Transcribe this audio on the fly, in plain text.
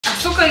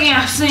Асукагийн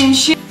авсан энэ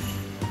шин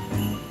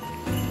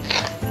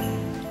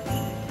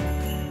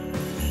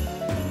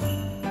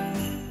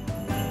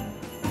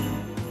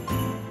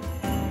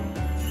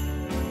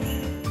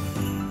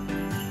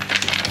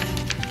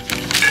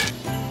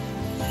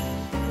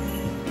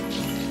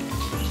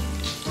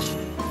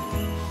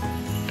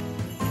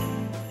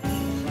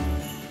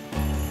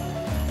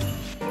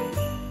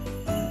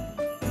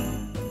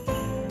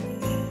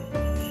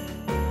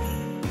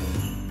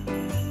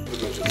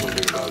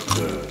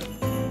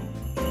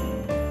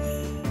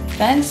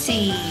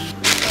fancy.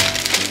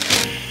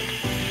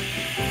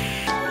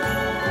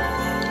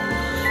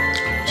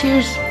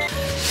 Cheers,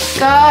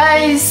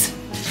 guys.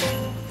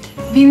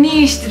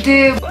 Миний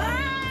today.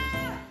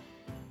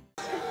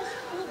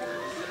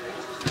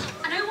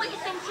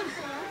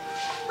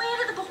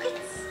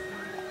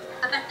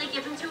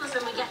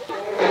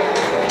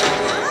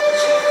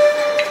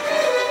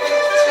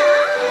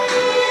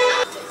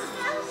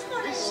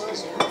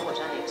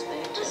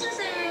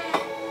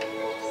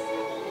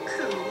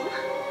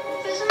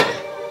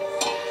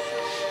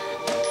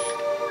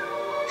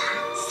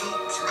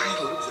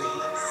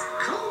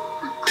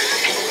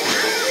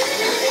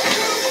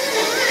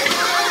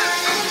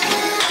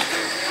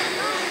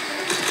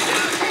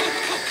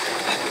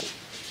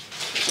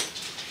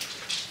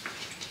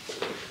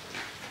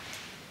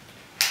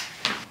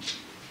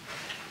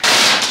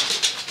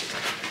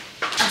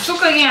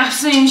 Асукагийн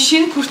авсан энэ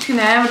шинэ хүртэх нь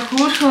амар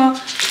хөөрхөн.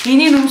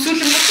 Энийг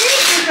өмсүүлэн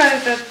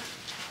харагдаад.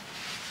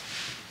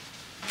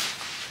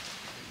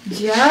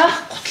 Яах,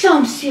 готлоо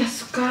өмсөе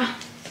Асука.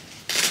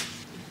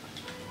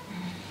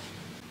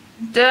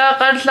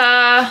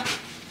 Дагаарай.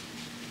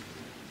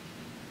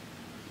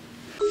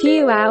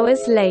 Few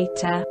hours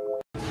later.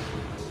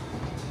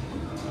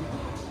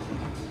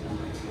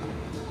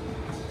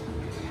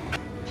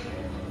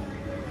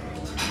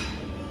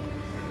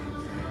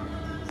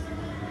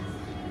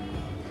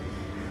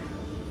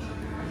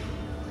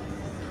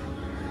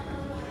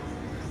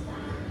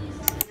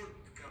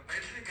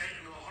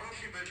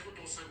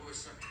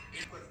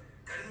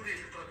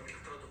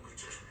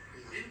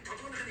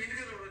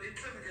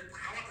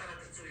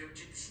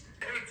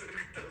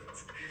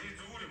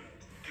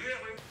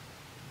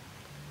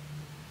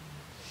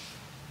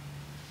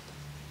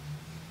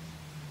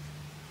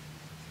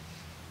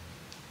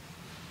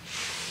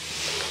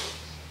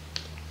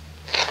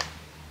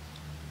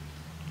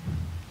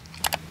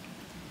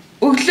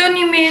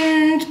 Өглөөний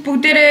минь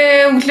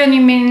бүгдээрээ өглөөний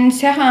минь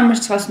сайхан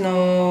амарцгаасан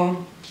уу.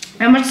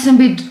 Амарцсан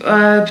бид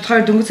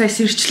хоёр дөнгөж сая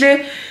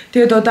сэрчлээ.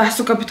 Тэгээд одоо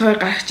Асука бид хоёр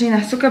гарах чинь.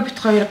 Асука бид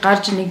хоёр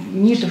гарч нэг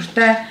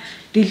дуртай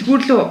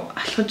дэлгүүр рүү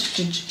алхаж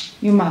очиж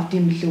юм авд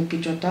юм билүү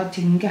гэж одоо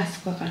тэрнгээ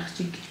Асука гарах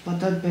чинь гэж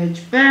бодоод байж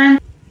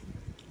байна.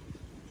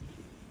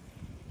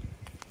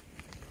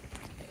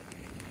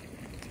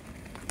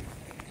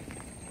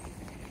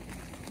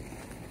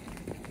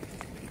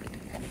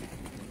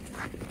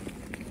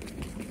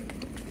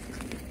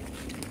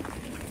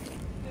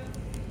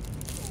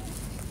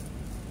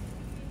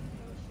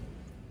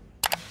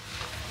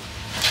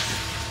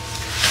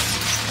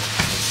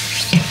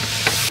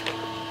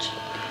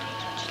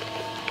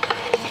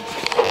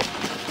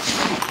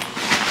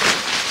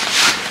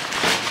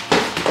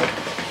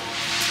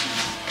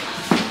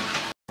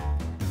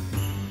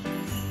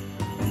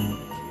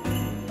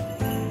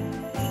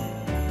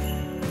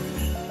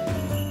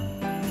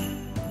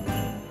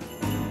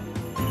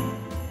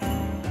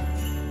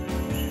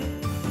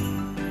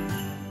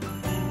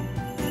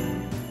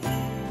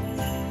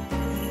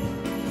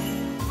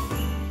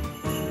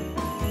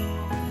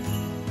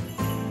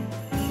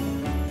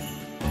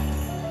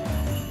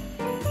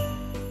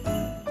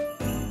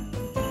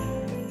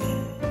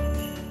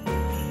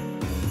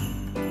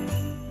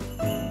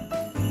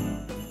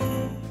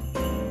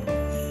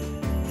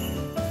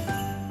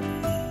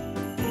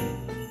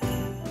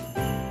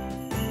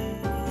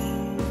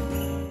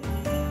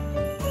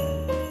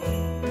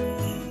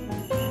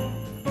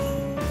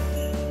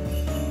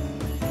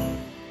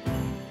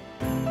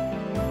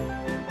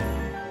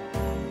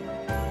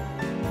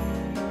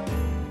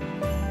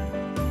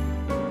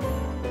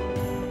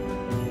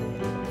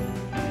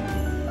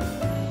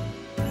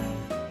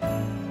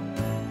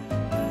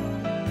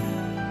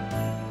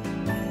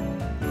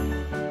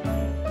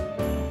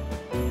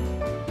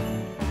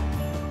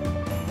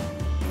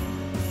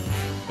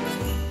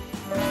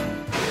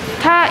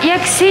 Та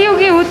яг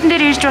CU-гийн үүдэн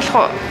дээр ирж болох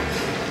уу?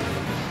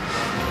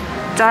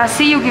 За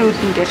CU-гийн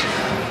үүдэн дээр.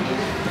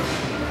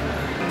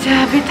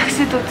 За би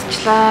такси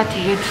дуудчихлаа.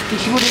 Тэгээд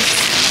дэлгүүрээс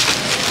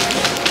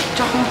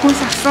жоохон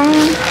хүнс авсан.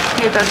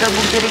 Тэгээд одоо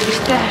бүгдээрээ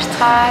гэртээ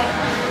харцгаая.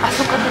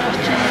 Асуугаад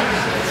очив.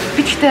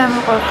 Би тэгтээ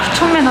амар гоё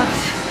 30 минут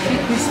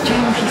фитнес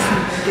жим хийсэн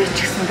дэж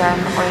гисэн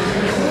амар гоё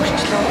их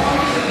мөрчлөө.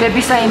 Тэгээд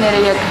би сая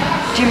нэрээ яг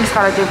жимс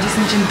гараад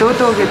явжсэн чинь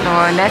дөөдөө гэдэг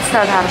нөгөө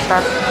найзтайг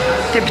харалтаад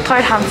тэгээд бид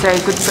хоёр хамт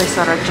заяа good place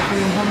ороод жоохон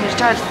юм ярьж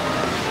байгаа.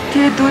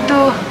 Тэгээд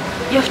дөөдөө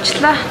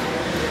явчлаа.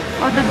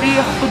 Одоо би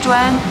явах гэж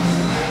байна.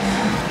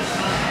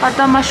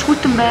 Одоо маш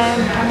хүйтэн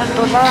байна. Та нар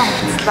дулаан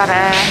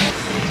хуцлаарай.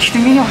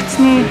 Гэхдээ миний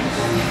хуцсны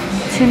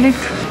цэник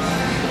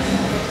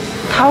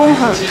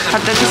 5%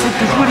 одоо би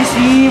дэлгүүрээс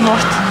ийм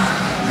урт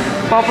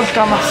bubble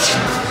gum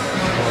авсан шүү.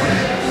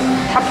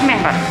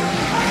 5,000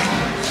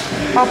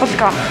 bubble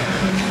gum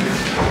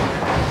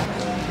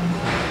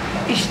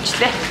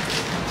ишчлээ.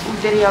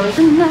 Бүгдээр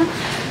явна.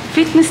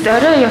 Фитнест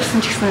орой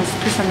явсан ч гэсэн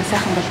сэтгэл санаа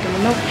сайхан болдог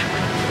юм уу?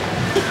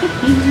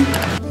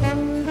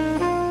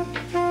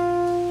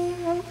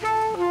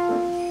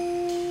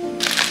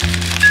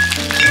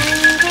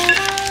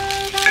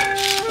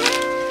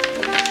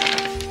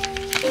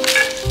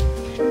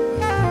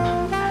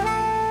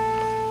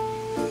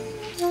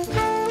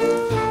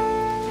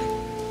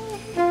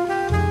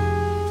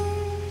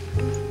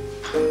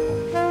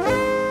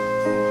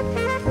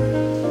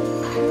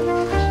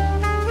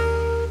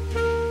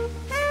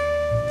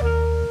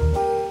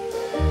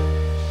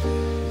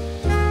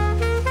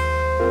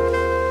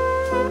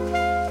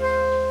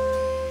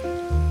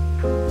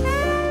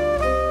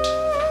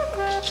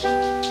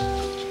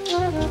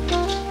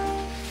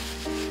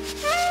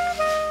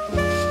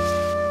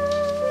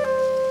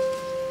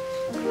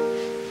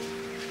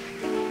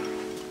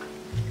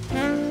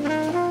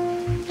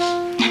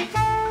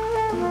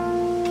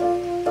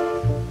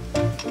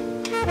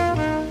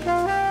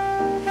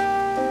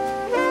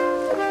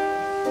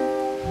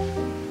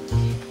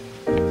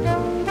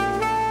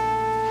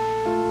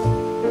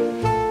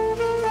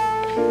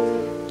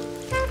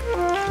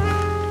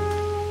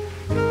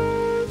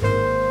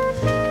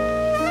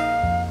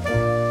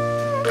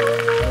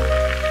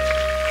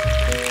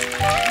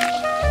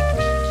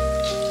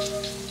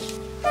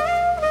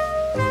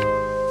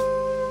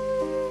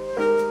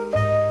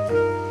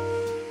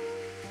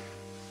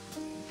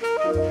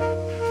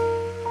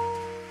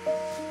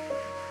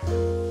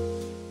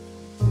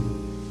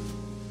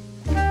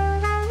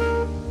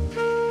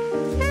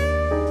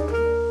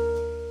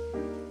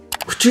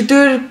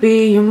 Өчигдөр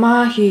би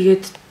юмаа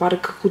хийгээд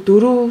баг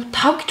 4-5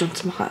 гэж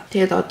унтсан баха.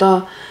 Тэгээд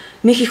одоо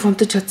нэг их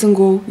унтаж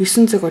чадсангүй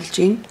 9 цаг болж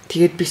байна.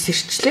 Тэгээд би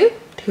сэрчлээ.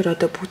 Тэгэхээр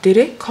одоо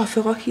бүгдээрээ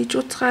кофего хийж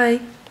уцгаая.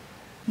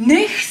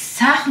 Нэг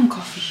сайхан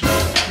кофе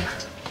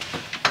хийж.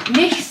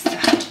 Нэг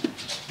сайхан.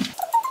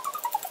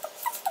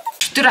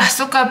 Тэр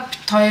асуука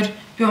бит хоёр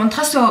би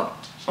унтахаас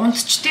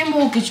унтчихдээ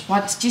мүү гэж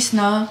бодож ийсэн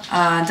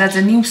аа.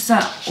 За нэг ус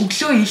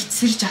өглөө ихт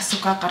сэрж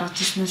асуука гаргаж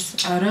ийснээс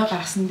орой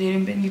гаргасан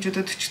дээр юм байна гэж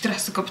бодоод өчтөр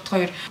асуука бит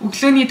хоёр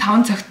өглөөний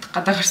 5 цагт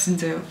гадаа гарсан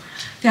заяа.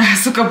 Тэгээ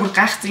асуука бүр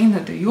гайхсан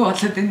энэ одоо юу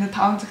болоод энэ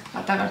 5 цагт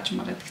гадаа гарч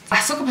мараад гэсэн.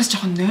 Асуука бас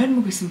жоохон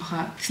нойрмог байсан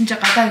баха. Тэгсэн чи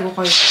гадаа айгуу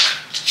гоё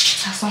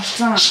цас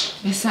орсон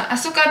байсан.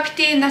 Асуука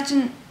бити наа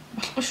чин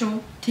болохгүй шүү.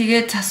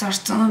 Тэгээ цас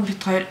орсон бит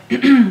хоёр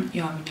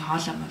яа миний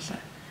хоолоо молоо.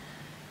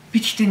 Би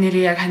тэгтээ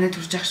нэрээ яг ханаад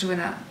хүрч явах шиг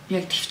байна. Би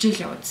яг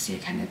твчээл явуулсан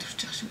яг ханаад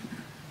хүрч явах шиг байна.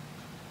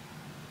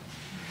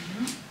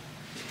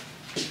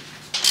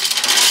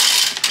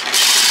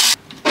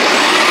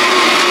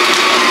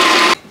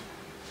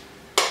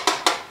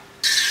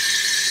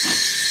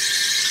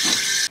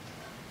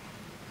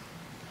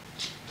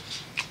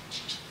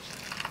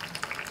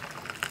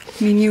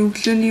 Миний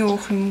өглөөний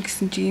уух юм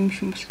гэсэн чи ийм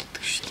их юм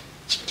болтдог шүү дээ.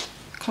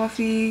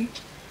 Кофе,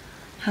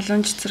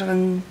 халуун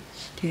цэцэргэн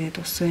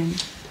тэгээд ус байна.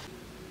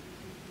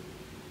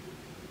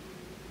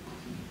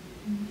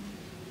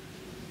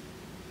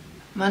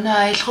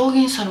 Манай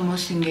аялгаугийн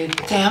сормоос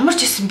ингээд за ямар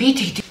ч хэсэн би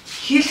тэгдэг.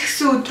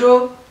 Хийлгсэн өдрөө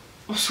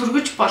ус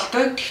хүргэж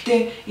болдог.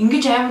 Гэхдээ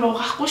ингэж амар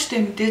угаахгүй штэ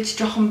мэдээж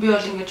жоохон би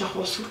бол ингээд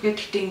жоохон ус хүргээд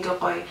гэхдээ ингээ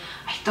гоё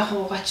айтайхан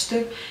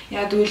угаачдаг.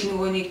 Яг үйл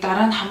нөгөө нэг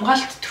дараа нь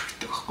хамгаалт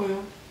төрөхдөг байхгүй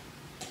юу?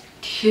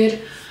 Тэгэхээр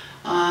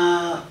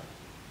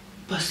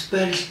бас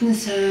барилтан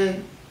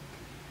сайн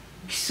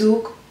гэсэн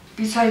үг.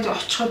 Би сая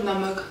очиход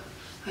намайг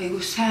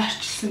айгуу сайн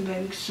арчилсан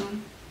байна гэсэн.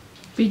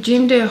 Би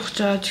жимдээ явах гэж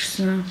байгаа ч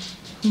гэсэн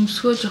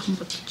хөмсгөө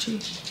жоохон бодчихъя.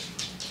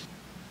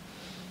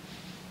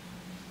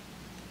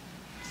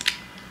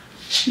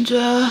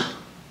 За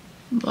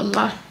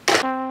боллоо.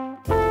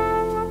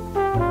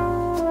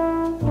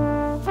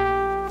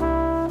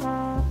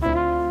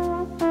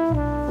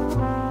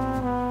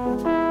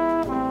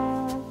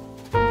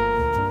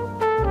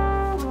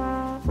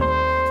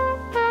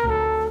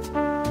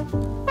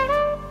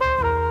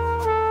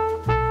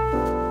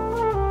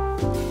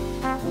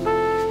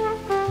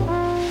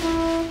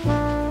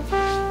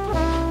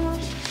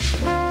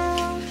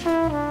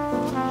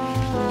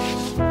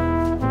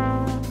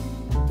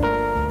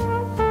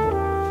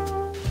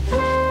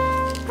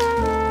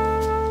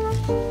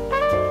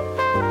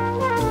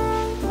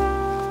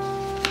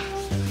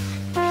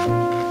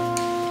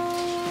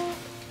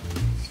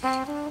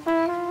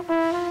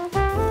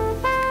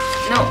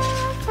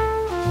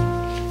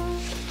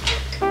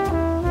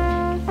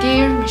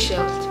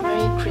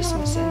 Merry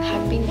Christmas and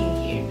Happy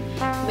New Year.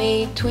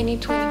 May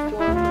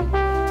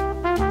 2024.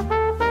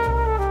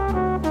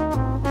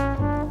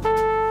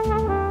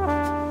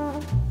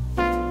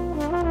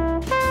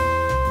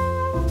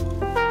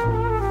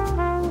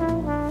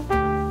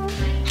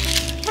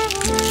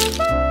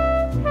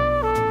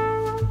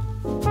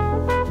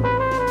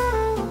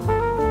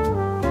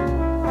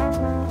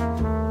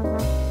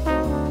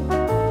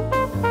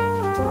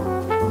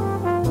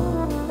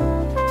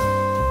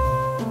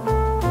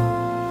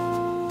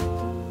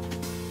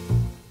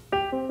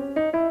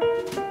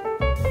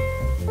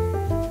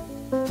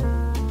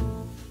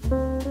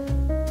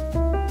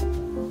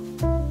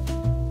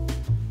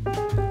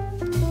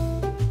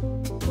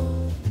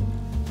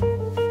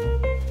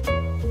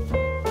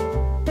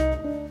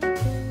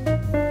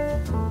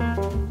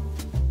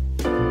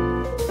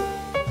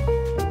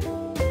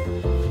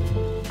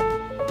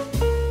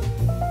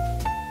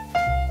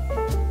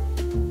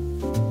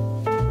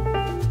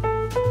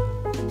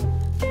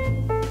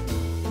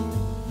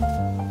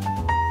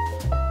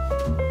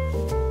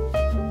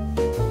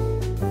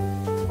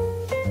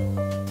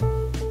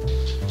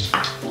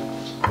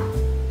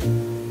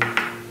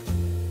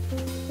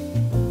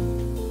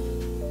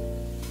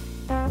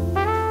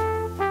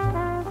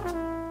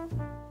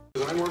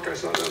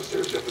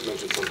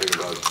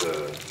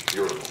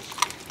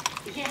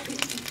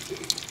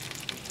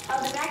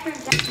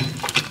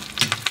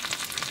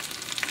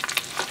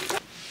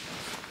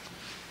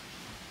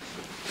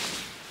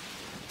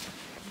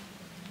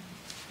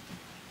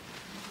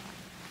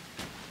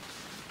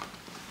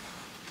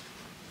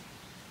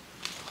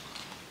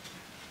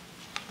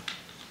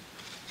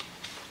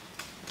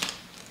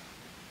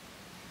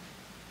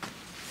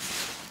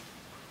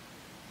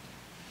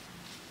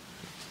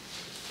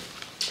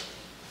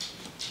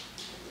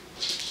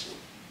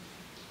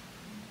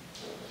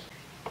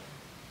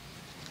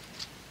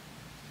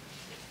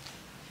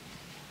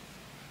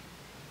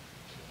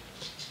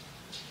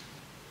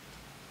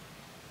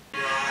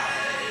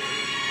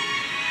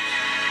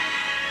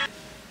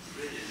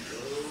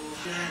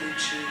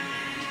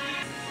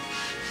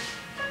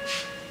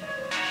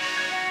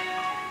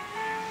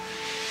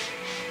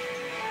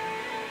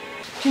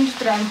 Тэн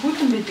дотор аим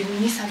хүйтэн байдаг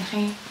миний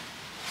санахын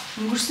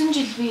өнгөрсөн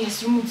жил би яс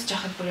юм үзэж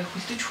байхад бүр яг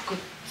хөлдөж өгөх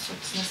гээд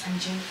судснаа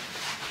санаж байна.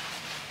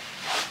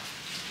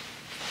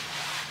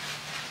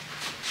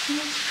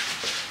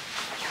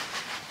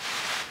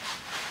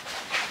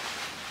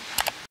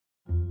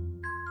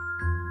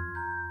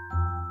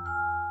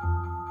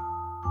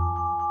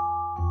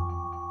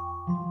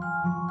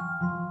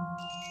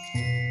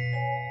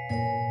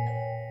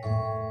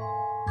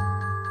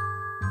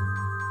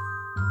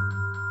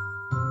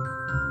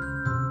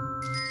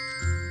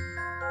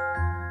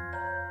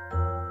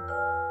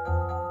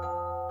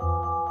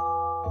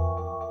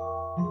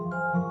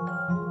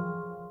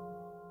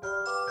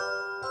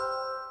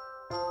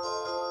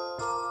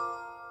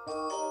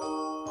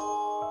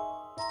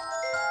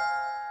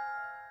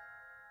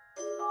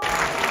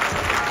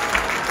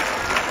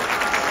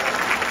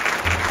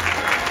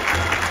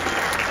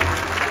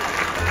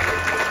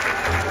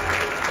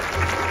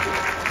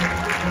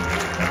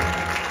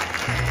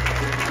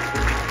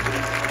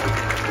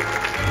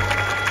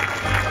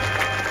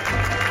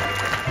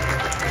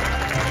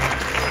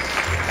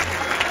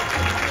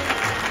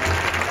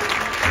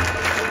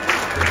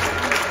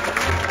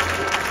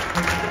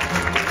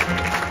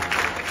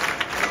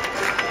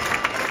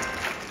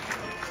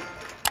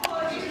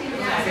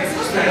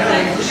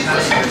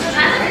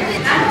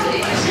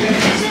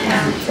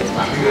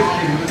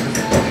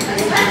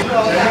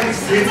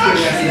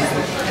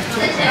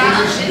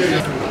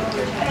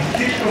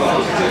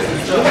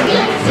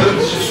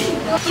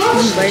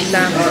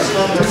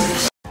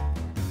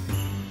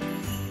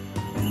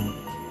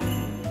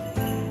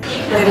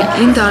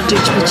 Энд орж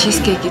иж би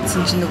чизкейк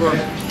идсэн чинь нөгөө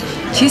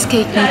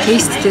чизкейкний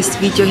тест тест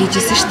видео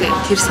хийжсэн шүү дээ.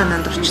 Тэр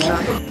санаанд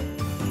орчлоо.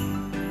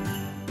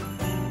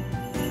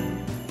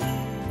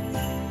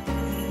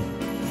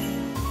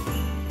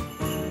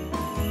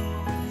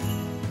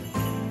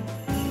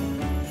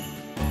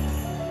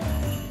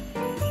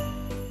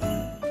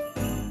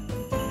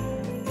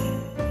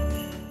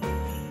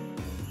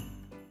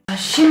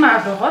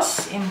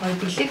 Шимаагоос юм гоё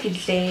бэлэг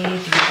ирлээ.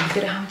 Тэгээд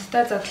бүгдээр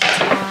хамтдаа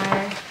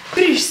задлаа.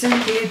 Тэр ирсэн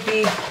тэгээд би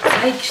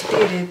сая гэртээ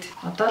ирээд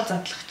одоо л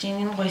задлах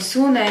чинь энэ гоё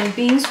сүүн айн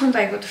би энэ сүүнд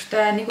айгуу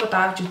дуртай нэг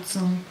удаа авч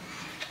үзсэн.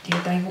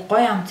 Тэгээд айгуу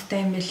гоё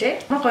амттай юм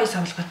бэлээ. Ямар гоё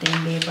савлгатай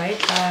юм бэ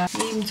баярлаа.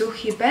 Ийм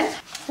зөөхий байна.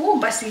 Оо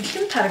бас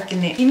илэм тараг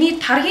гинэ. Эний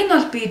таргийг нь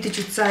бол би идэж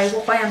үзсэн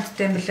айгуу гоё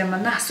амттай юм бэлээ.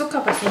 Манай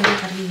асуука бас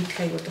энэ таргийг идэх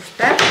айгуу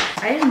дуртай.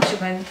 Аян юм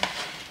шиг байна.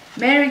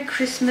 Merry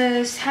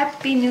Christmas,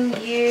 Happy New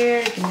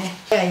Year гинэ.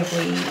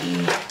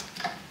 Айгуу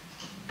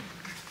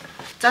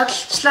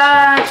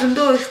задлчлаа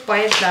зөндөө их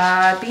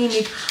баярлаа. Би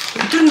нэг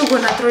өдөр нөгөө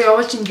над руу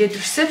явуулж ингээд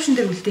ресепшн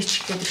дээр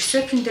үлдээчих гээд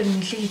ресепшн дээр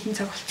нэлээд хэдэн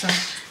цаг болсон.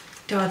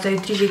 Тэгээ одоо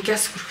эдрийг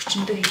газ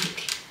хөрөгчөндөө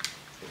хийдэг.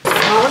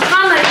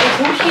 Савлгаа нарыг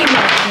хөрхий юм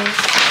байна.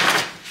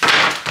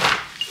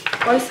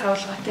 Гой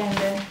савлгаатай юм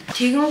байна.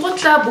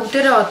 Тэгэнгутлаа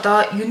бүгдээрээ одоо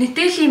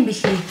Unitel-ийн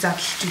бэлгийг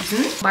задлж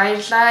үзнэ.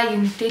 Баярлаа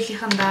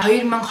Unitel-ийнхэндээ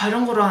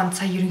 2023 онд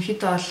сая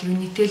ерөнхийдөө бол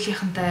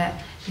Unitel-ийнхэнтэй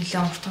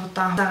нэлээд урт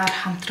удаагаар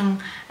хамтран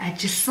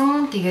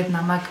ажилласан. Тэгээд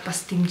намайг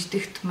бас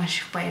дэмждэгт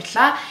маш их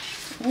баярлаа.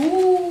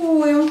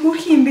 Оо, юм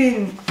хөрхий юм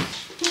бэ.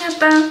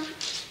 Надаа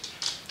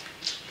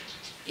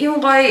юм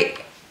гоё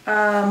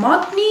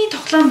модны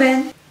тоглоом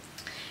байна.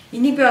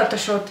 Энийг би одоо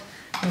шууд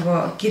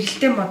нөгөө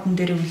гэрэлтэй модон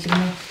дээр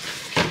үлгэнэ.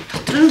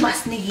 Дотор нь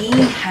бас нэг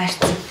ийм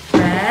хайрцаг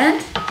байна.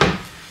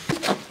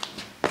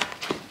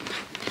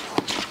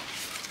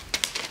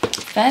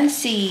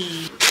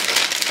 Fancy.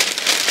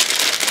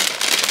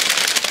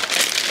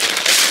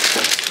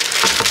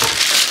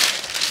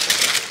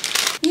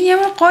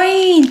 Ямар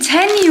гоё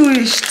цайны юу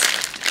вэ шүү дээ.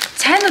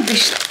 Цайнууд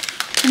байна шүү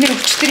дээ. Энийг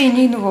өчтөр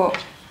энийг нөгөө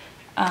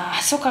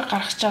асуука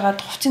гаргаж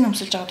жагаад хувцсыг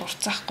өмсөлж жагаад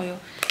урцаахгүй юу.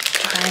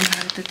 Аим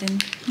харагдаад байна.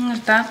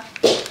 Хинэр да.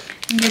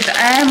 Ингээд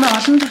амар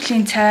олон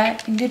төрлийн цай.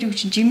 Энд дээр юу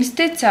чинь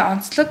жимстэй цай,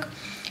 онцлог,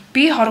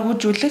 бие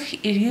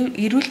хоргожүүлэх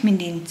эрүүл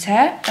мэндийн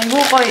цай.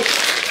 Айгуу гоё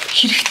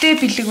хэрэгтэй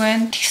бэлэг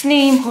байна.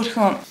 Тэгснээ ийм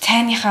хөрхөн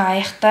цайныхаа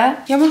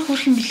аяхтай. Ямар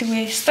хөрхөн бэлэг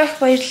вэ? Сток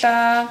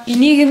баярлаа.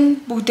 Энийг нь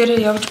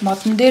бүгдээрээ явж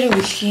модон дээр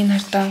үлэхийн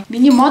хардаа.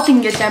 Миний мод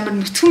ингээд амар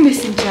нүцгэн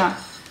байсан чинь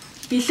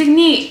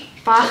бэлэгний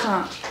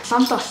баахан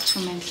ломд олчих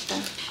юм байна л да.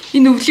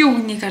 Энэ өвлийн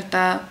үгнийг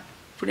хардаа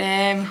бүр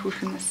амар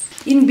хөрхөн бас.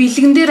 Энэ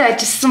бэлгэн дээр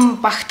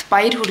ажилласан багт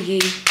баяр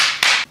хүргэе.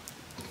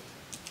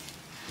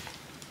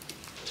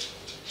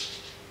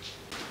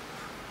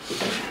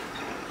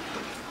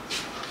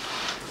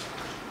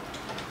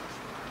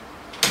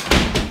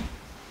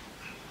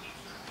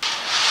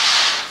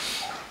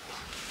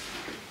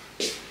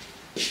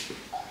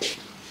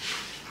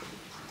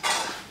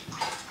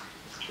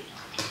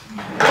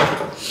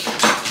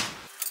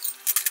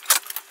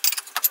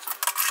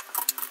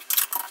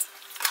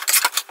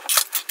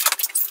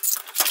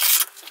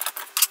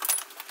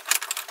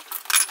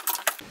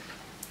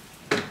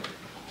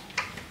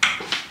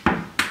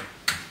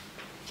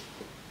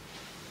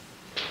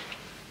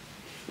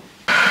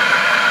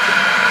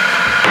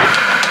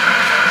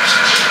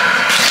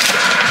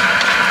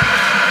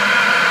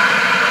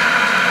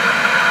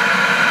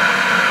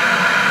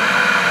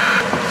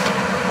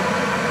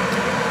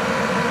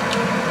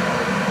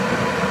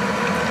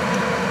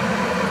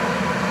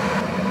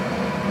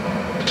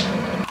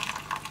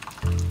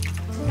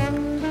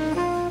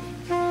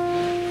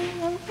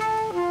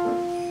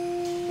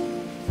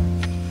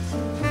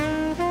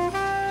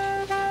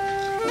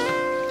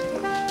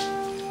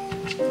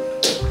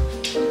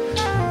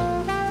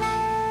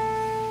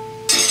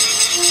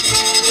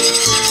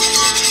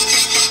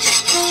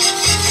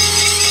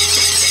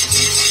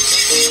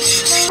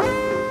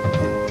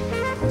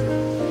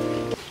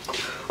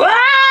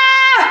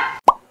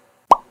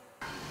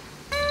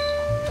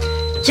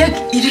 яг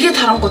эргээд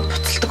харангууд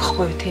буцалдаг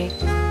байхгүй юу те.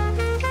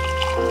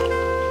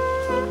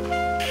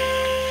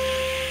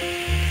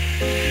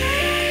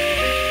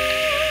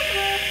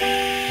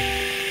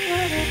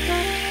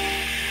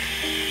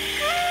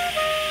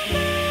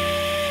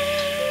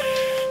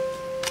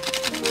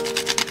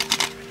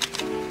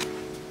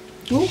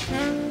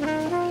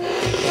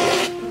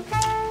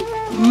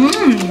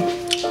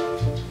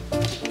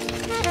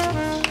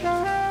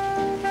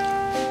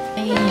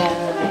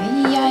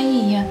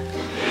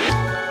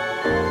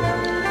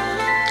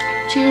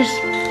 Cheers.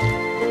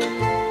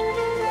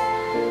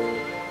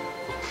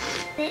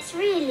 It's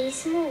really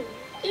smooth.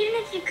 Even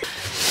if you could.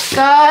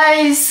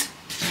 Guys,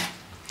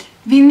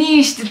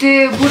 Миний шүү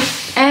дээ бүр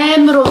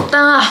амар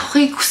удаан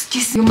авахыг хүсэж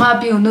ирсэн юмаа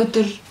би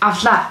өнөөдөр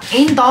авлаа.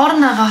 Энэ доор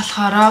нагаа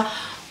болохоор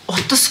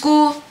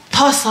утасгүй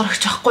тоос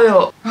орогч байхгүй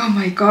юу? Oh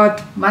my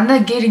god. Манай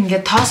гэр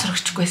ингээд тоос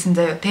орогчгүйсэн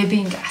заяа. Тэгээ би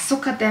ингээд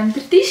асукад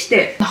амьдрдээ штэ.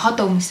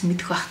 Нохотоо хүмүүс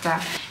мэдэх байх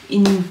за.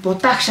 Энэ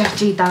будаа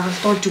агшаагчийг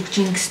дагалдуулж өгч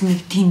ийн гэсэн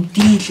нэг тийм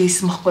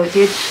дийлээсэн байхгүй юу?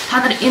 Тэгээд та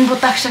нар энэ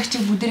будаа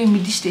агшаагчийг бүгдээрээ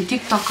мэднэ штэ.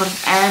 TikTok-оор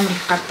амар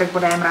их гардаг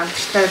бүр амар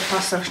алдартай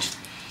тоос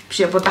орогч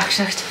бишээ будаа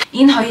агшаагч.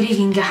 Энэ хоёрыг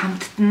ингээ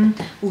хамттан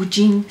өгж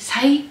ийн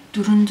сая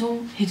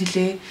 400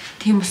 хэрлээ.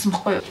 Тийм болсон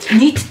байхгүй юу?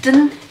 Нийтд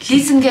нь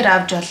лизингээр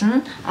авч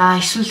болно.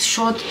 Эсвэл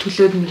шууд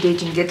төлөөд мэдээж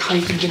ингээд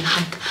хоёрыг нь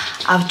хамт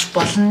авч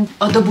болно.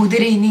 Одоо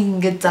бүгдээрээ энийг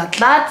ингээд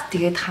задлаад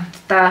тэгээд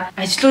хамтдаа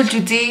ажиллуулж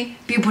үзье.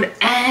 Би бүр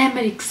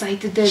амар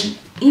excited байна.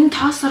 Энэ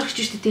тоос орогч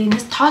шүү дээ.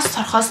 Энэс тоос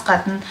сорхоос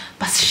гадна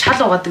бас шал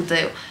угаадаг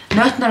заяа.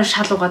 Нойтноор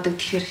шал угаадаг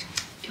тэгэхээр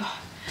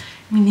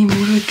миний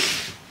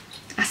мөрөөдөл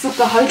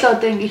асуука хоёлоо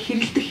одоо ингээ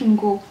хэрэлдэх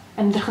юмгүй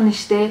амьдрах нь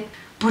штэ.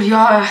 Бүр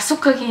яа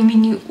асукагийн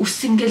миний ус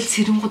ингээл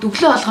сэрэнгууд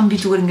өглөө болгон би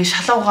зүгээр ингээ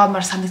шалаа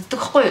угаамаар санагддаг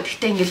байхгүй юу.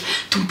 Гэхдээ ингээл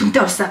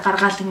төмпөнтэй усаа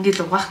гаргаал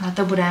ингээл угаах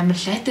надад бүр амар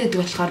лайтай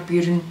гэдэг болохоор би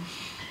ер нь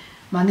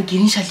манай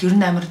гэрийн шал ер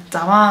нь амар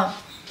заваа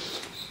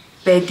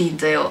байдیں۔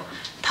 Заяа.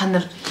 Та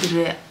нар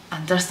тэрэ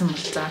анзаарсан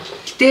бол за.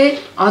 Гэтэ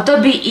одоо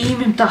би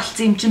ийм юмтай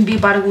болцсон юм чинь би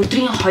баг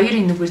өдрийн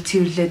 2 энэгээр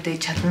цэвэрлээд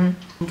байж чадна.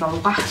 Ингээ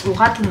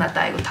угаадаг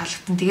надад айгу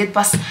таалагдсан. Тэгээд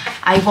бас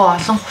айгу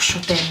олон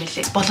хушуутай юм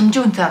билээ.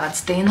 Боломжийн үнэтэй байгаа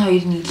зү. Энэ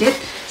хоёрыг нийлээд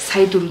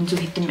сая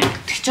 400 хэдэн мянга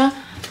гэдэг чинь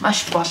маш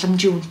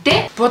боломжийн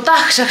үнэтэй. Будаа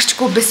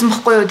агшаагчгүй байсан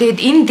байхгүй юу. Тэгээд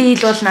энэ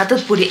дийл бол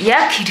надад бүр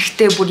яг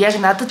хэрэгтэй, бүр яг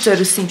надад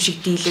зориулсан юм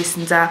шиг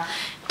дийлээсэн. За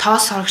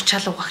тоос орогч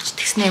чал угаагч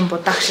тэгснэ энэ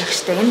будаа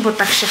агшаагчтай. Энэ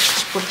будаа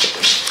агшаагч бүр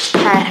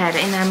хайр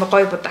энэ амар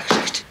гоё будаа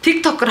агшаагч.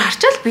 TikTok-оор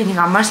харчаал би нэг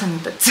амар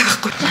санагдаад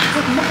байгаа байхгүй.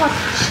 Мах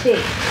болчихтэй.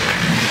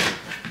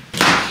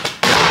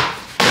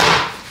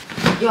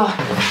 Яа,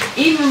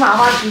 ийм юм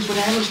аваад би бүр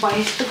амар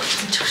баярлдаг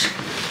болсон ч шиг.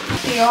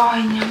 Яа,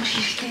 энэ ямар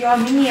хэрэгтэй. Яа,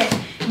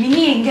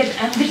 миний ингээд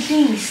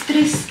амьдралын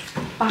стресс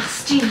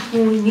багасж ийн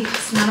хүн нэг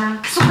хаснараа.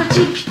 Асууха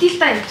чи битил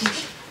та явж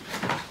ил.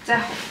 За,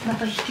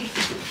 надад хитийг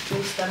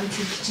дүүс дараа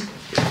цэвэрлэж чинь.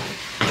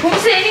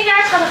 Хүмүүс энийг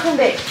яаж гаргах юм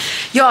бэ?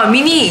 Яа,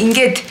 миний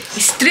ингээд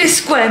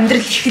стрессгүй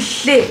амьдрал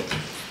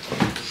эхэллээ.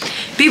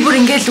 Би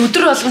бүр ингээд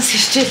өдөр болгон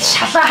сэрчээл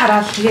шалаа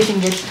хараад тэгээд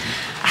ингээд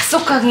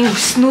асукагийн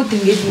өснүүд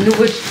ингээд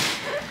энүүгээр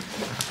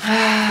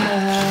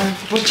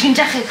бүжгэн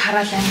жахыг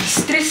хараад амар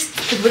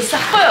стресстэй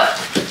байсан хгүй юу?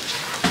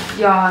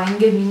 Яа,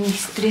 ингээд миний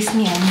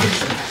стрессний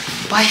амьдрал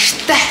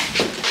баяртай.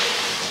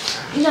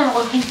 Энэ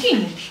амар гоё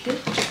юм гэхдээ.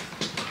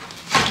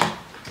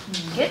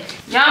 Ингээд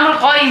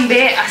ямар гоё юм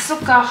бэ?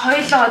 Асука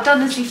хоёлоо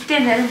одооноос эвтэй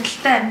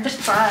наримдалтай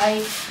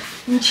амьдарцгаая.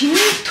 Энэ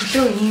чиний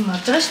төлөө юм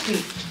болж байгаа шүү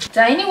дээ.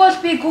 За энийг бол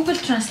би Google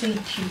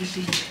Translate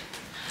хийлгэж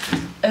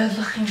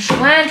ойлгох юм шиг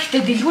байна.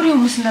 Гэтэ дэлгүүрийн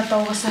хүмүүс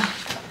надад угаасаа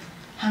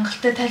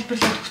хангалттай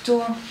тайлбарлаад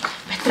өгцөө.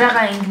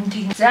 Батрагаа ингэн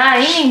тэг. За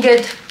энэ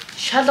ингээд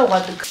шал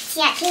угаадаг.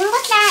 Яа,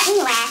 тэнгуүтлаа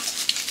энэ вэ?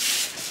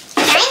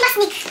 За энэ бас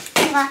нэг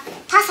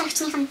тоос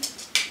орогчныхан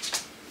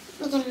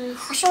нэг юм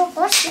хошуу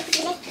гуурс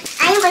хийлээ.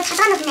 Аян гой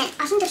толгоонууд нь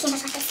олон төрлийн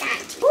бас батсан.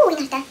 Үу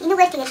энэ хата.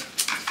 Энүүгээр тэгээд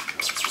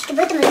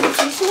бөдөн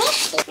мөн хийлээ.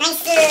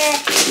 Nice.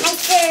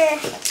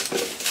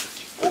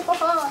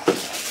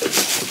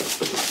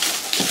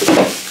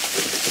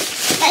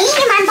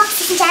 Энэ манбокс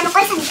хийж байгаа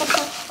гой санагддаг.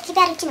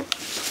 Кибер чинь.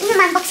 Энэ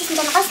манбокс хийж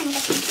байгаа гой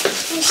санагддаг.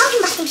 Энэ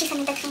шопинг багт юм шиг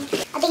санагддаг.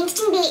 Одоо энд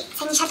чинь би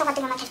саний шал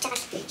угаадаг юм тавьж байгаа.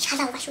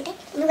 Шалаа угаа шүү дээ.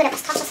 Энүүгээр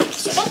бас тоосоо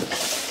хийх шүү дээ.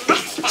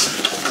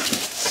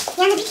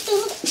 Яна би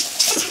тийм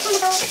чатсан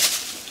доо.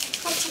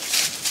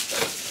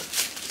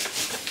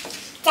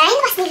 За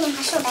энэ бас нэг юм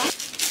хашуу байна.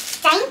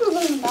 За энэ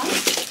нэг юм байна.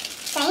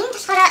 За энэ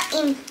болохоор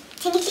юм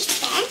тэмдэглэгч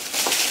байна.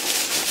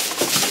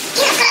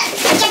 Энэ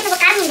яг нэг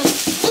гар юм байна.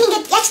 Энэ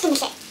ингээд яаж тийм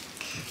вэ?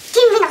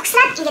 Тийм минь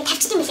огсраад ингээд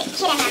тавьчих юм бэ?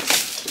 Тэгэхээр аа.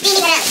 Би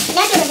нэг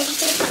лайвээр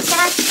тавьчих юм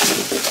байна.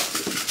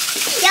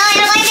 Яа,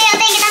 гоё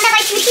дээ. Ингээд андаа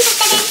гоё хийх хэрэгтэй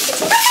байна.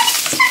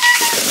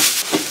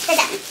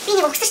 За би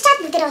нэг огсрчаад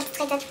бүгдээ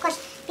уулзцгаая. Тэгэхээр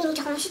би нэг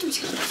жоохон уншиж юм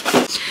шиг.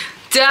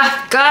 За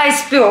guys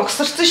би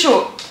огсорсон шүү.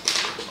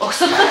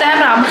 Огсороход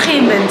амар амархан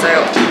юм байна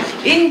заяа.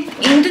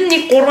 Энд нь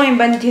нэг 3 юм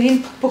байна.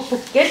 Тэрийг пүк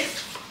гэл.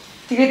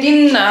 Тэгээд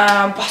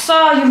энэ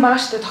босоо юм байгаа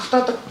шүү дээ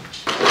тогтоодог.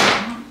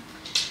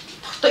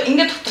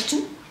 Ингээд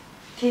тогтоочихно.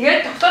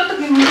 Тэгээд тогтоодог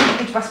юм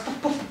гэж бас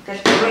пүк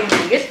гэл юм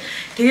тэгэл.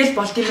 Тэгэл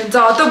болт юм байна.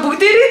 За одоо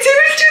бүгдээрээ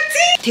цэвэрлж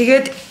үзье.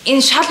 Тэгээд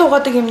энэ шал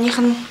угаадаг юмных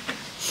нь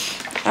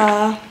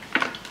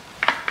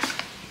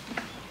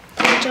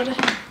жаарай.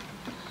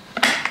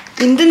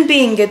 Энд нь би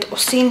ингээд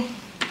усын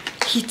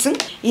хийцэн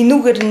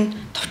энүүгээр нь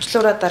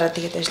товчлуураа дараа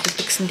тэгээд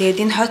ажилладаг гэсэн.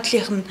 Тэгээд энэ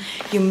хойтлынх нь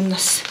юм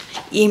нас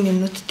ийм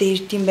юмнуудтай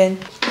ирд юм байна.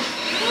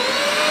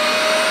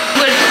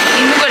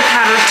 Энүүгээр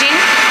тааруулж ийн.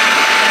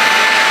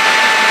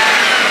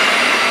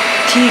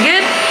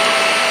 Тэгээд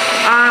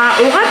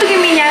угаадаг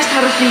юм яаж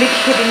тааруулах юм бэ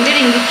гэхээр энэ дээр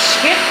ингэж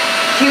гişгээд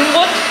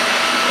тэнгууд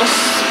ус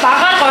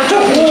багаар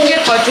гожоо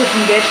ингээд гожоо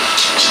ингээд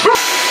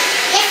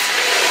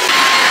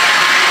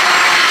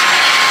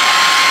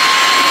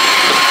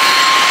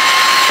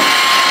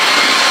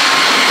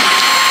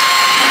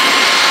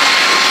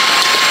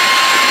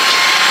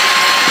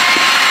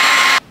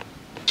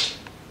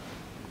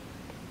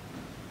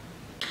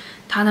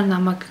та нар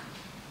намайг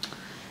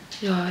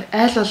яа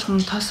айл болгон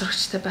тоос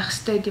орогчтой байх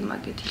хэрэгтэй юм а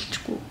гэд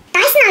хэлчихгүй.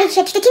 Дайсан аяг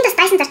хийхэд тийм бас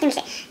дайсан зарт юм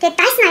лээ. Тэгээд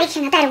дайсан аяг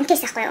хийх надад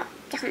үнэтэйс байхгүй юу?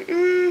 Жохон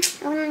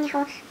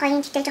өгнөөнийхөө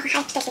гоён гэдэг жохон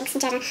хайптай юм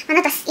гэсэн чараа.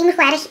 Манайд бас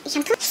иймэрхүү арай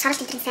хямдхан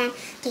сорол энэ сайн.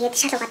 Тэгээд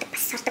шал угаадаг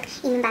бас сордог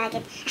юм байгаа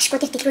гэд ашгүй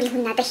тэр дэлгүүрийн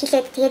хүн надад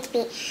хэлээд тэгээд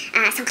би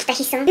сонголтоо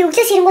хийсэн. Би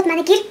өглөөс ирэнгууд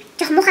манай гэр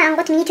жохон муухай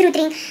ангууд миний тэр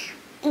өдрийн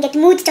ингээд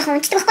мууд жохон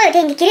унтдаг байхгүй юу?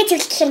 Тэгээд ингээд гэрээ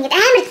цэвэрлэх гэхээр ингээд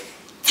амар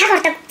цаг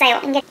ордог заяа.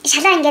 Ингээд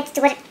шалаа ингээд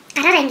зүгээр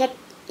гараараа ингээд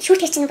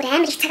шүүртэр чинь бүр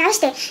амар их цаг аваа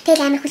штэ.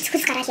 Тэгэл амар хөлс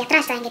гараад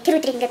ядраалаа ингээд тэр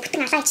өдрийг ингээд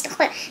бүтэн алаа ичдэг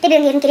байхгүй юу. Тэгээ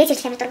би ер нь гэрээ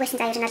зэрлэх амар дургүйсэн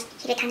за ер нь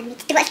хэрэг та нар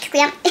мэддэг байх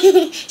гэхгүй юм.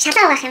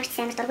 Шалаа угаах амар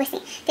амар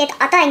дургүйсэн. Тэгээд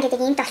одоо ингээд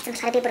ийм толцсон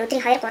болохоор би бүр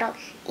өдрийн 2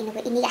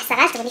 3 энийг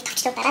асаагаад зөвхөн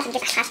товчлоо дараад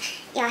ингээд алхаад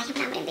яа юм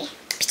амар юм бэ.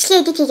 Бичлэг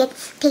эдит хийгээд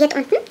тэгээд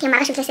унтна. Тэгээ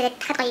маргааш үлээсээ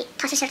дахиад гоё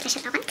тоос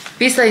шаарлаа байгаа.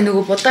 Би сая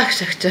нөгөө будаа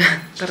агшаагч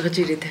гаргаж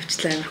ирээд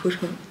тавьчлаа амар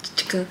хөрхөн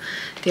жижигхэн.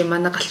 Тэгээ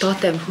манай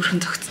галтгоотой амар хөрхөн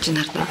зогтож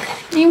байна хардаа.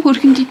 Ийм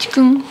хөрхөн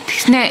жижигхэн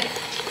тэгснэ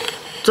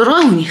 6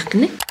 хүн их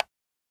гинэ.